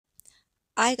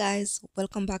Hi guys,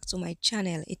 welcome back to my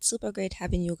channel. It's super great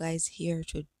having you guys here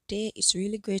today. It's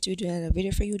really great to be doing another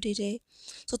video for you today.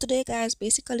 So today guys,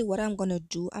 basically what I'm gonna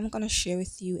do, I'm gonna share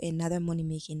with you another money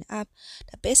making app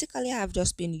that basically I have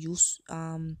just been used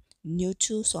new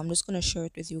to. So I'm just gonna share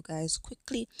it with you guys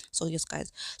quickly. So yes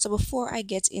guys, so before I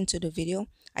get into the video,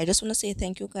 I just want to say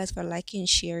thank you guys for liking,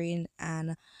 sharing,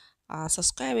 and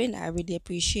subscribing. I really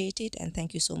appreciate it, and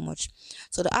thank you so much.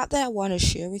 So the app that I want to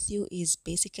share with you is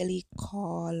basically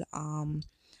called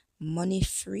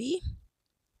Moneyfree.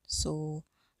 So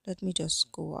let me just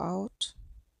go out.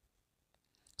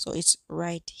 So it's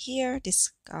right here.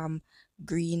 This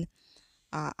green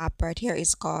app right here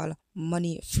is called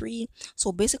Moneyfree.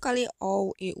 So basically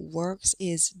all it works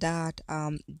is that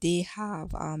they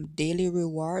have daily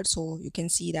rewards. So you can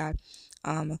see that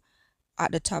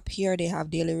at the top here they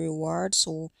have daily rewards.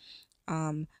 So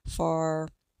for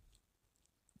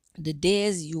the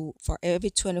days, you for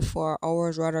every 24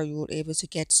 hours rather, you will able to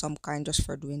get some kind just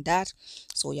for doing that.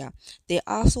 So yeah, they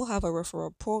also have a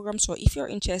referral program. So if you're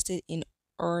interested in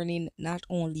earning not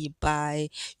only by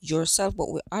yourself but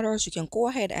with others, you can go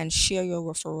ahead and share your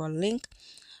referral link.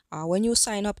 When you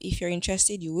sign up, if you're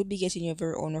interested, you will be getting your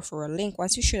very own referral link.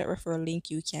 Once you share that referral link,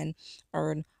 you can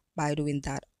earn by doing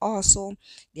that. Also,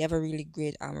 they have a really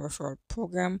great referral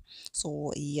program.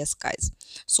 So yes guys,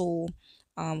 so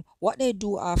what they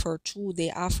do offer too,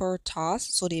 they offer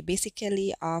tasks. So they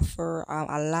basically offer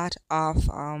a lot of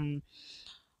um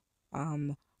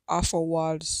offer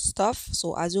wall stuff.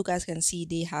 So as you guys can see,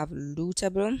 they have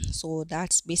lootable. So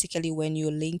that's basically when you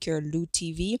link your loot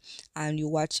TV and you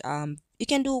watch you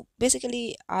can do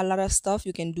basically a lot of stuff.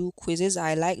 You can do quizzes.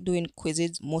 I like doing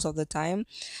quizzes most of the time,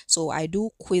 so I do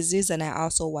quizzes, and I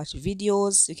also watch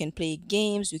videos. You can play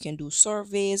games, you can do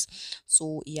surveys.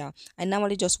 So yeah, I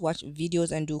normally just watch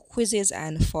videos and do quizzes,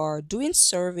 and for doing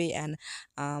survey and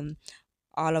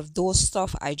all of those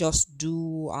stuff I just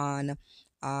do on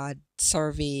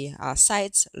survey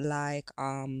sites like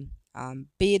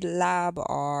bid lab,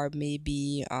 or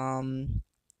maybe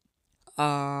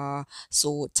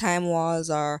so time wars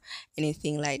or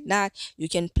anything like that. You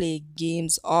can play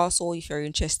games also if you're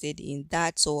interested in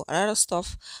that. So a lot of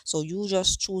stuff. So you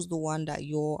just choose the one that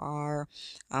you are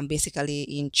basically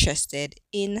interested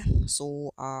in.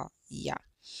 So yeah,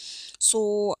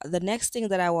 so the next thing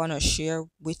that I want to share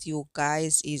with you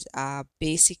guys is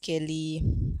basically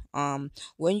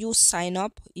when you sign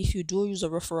up, if you do use a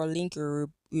referral link,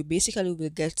 you basically will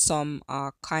get some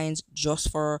kinds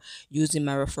just for using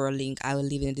my referral link. I will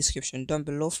leave in the description down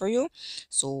below for you.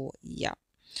 So yeah,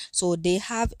 so they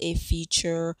have a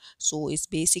feature, so it's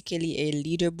basically a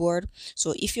leaderboard.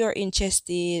 So if you're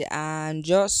interested and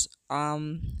just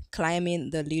climbing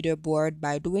the leaderboard,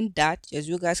 by doing that, as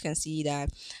you guys can see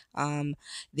that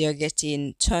they're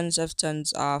getting tons of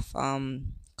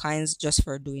kinds just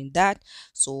for doing that.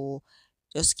 So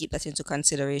just keep that into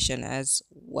consideration as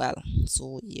well.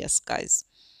 So yes guys,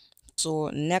 so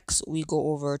next we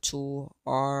go over to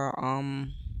our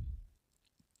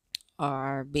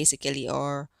basically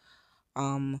our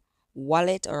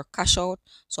wallet or cash out.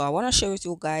 So I want to share with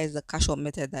you guys the cash out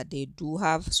method that they do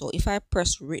have. So if I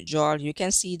press withdraw, you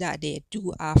can see that they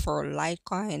do offer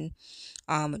litecoin,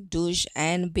 Doge,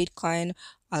 and Bitcoin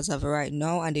as of right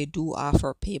now, and they do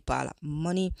offer PayPal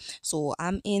money. So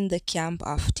I'm in the camp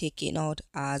of taking out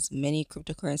as many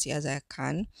cryptocurrency as I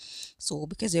can. So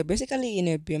because they're basically in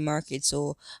a bear market.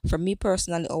 So for me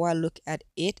personally, oh, I look at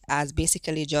it as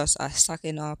basically just a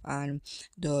stocking up and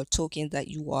the tokens that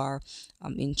you are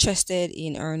interested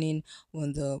in earning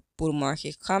when the bull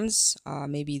market comes.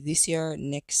 Maybe this year,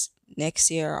 next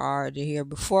year, or the year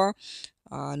before.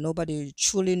 Nobody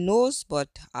truly knows, but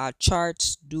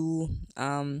charts do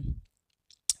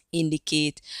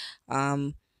indicate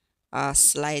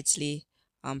slightly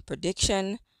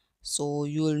prediction, so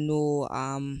you'll know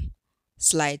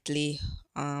slightly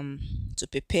to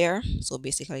prepare. So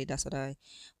basically that's what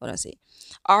I say.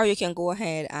 Or you can go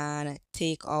ahead and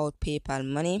take out PayPal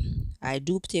money. I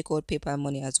do take out PayPal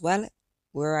money as well,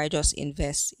 where I just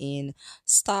invest in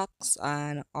stocks,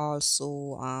 and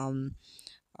also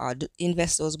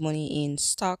invest those money in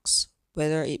stocks,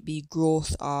 whether it be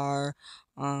growth or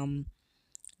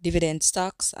dividend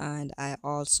stocks, and I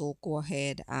also go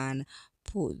ahead and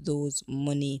put those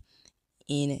money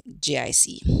in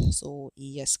GIC. So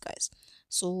yes guys,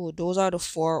 so those are the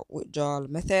four withdrawal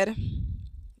method.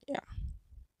 Yeah,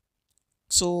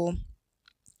 so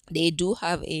they do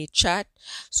have a chat.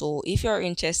 So if you're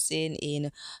interested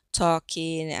in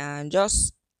talking and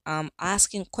just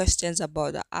asking questions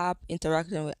about the app,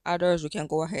 interacting with others, we can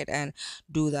go ahead and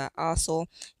do that also.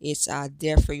 It's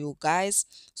there for you guys.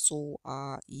 So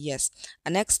yes,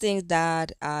 the next thing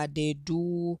that they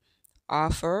do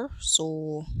offer,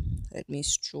 so let me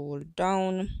scroll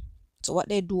down. So what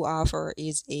they do offer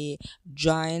is a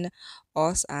join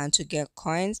us and to get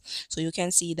coins. So you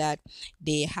can see that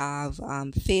they have a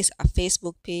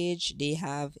Facebook page, they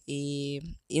have a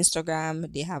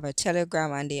Instagram, they have a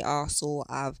Telegram, and they also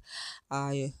have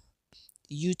uh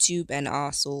YouTube and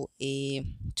also a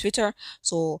Twitter.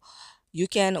 So you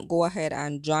can go ahead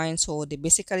and join. So they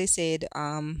basically said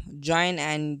join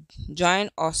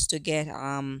us to get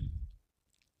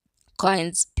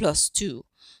coins plus two.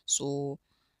 So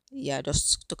yeah,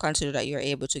 just to consider that you're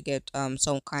able to get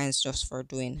some coins just for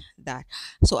doing that.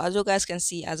 So as you guys can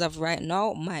see, as of right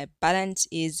now, my balance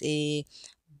is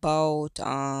about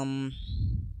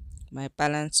my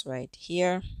balance right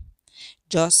here,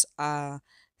 just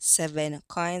 7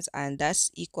 coins, and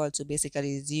that's equal to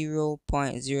basically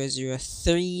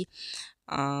 0.003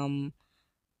 um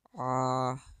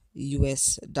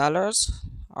US dollars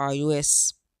or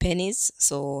US pennies.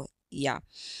 So yeah,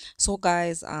 so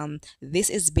guys, this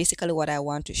is basically what I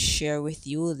want to share with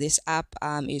you. This app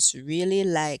is really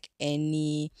like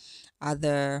any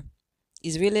other,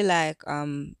 is really like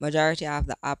majority of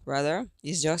the app rather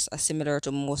is just similar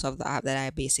to most of the app that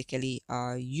I basically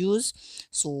use.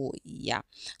 So yeah,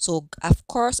 so of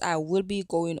course I will be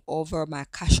going over my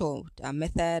cash out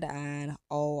method and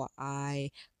how I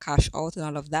cash out and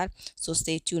all of that. So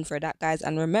stay tuned for that, guys.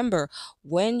 And remember,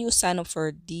 when you sign up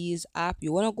for these app,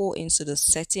 you want to go into the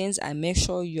settings and make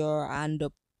sure you're on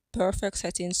the perfect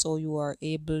settings so you are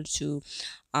able to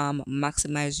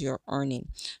maximize your earning.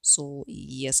 So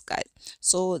yes, guys,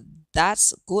 so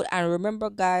that's good. And remember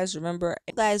guys,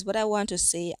 what I want to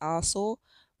say also,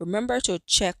 remember to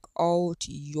check out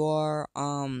your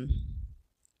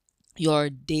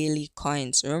daily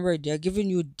coins. Remember, they're giving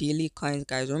you daily coins,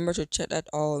 guys. Remember to check that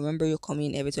out. Remember, you come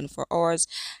in every 24 hours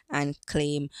and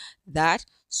claim that.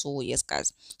 So yes,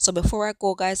 guys, so before I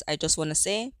go, guys, I just want to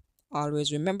say,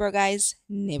 always remember, guys,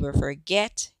 never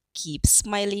forget, keep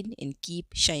smiling and keep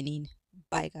shining.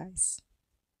 Bye, guys.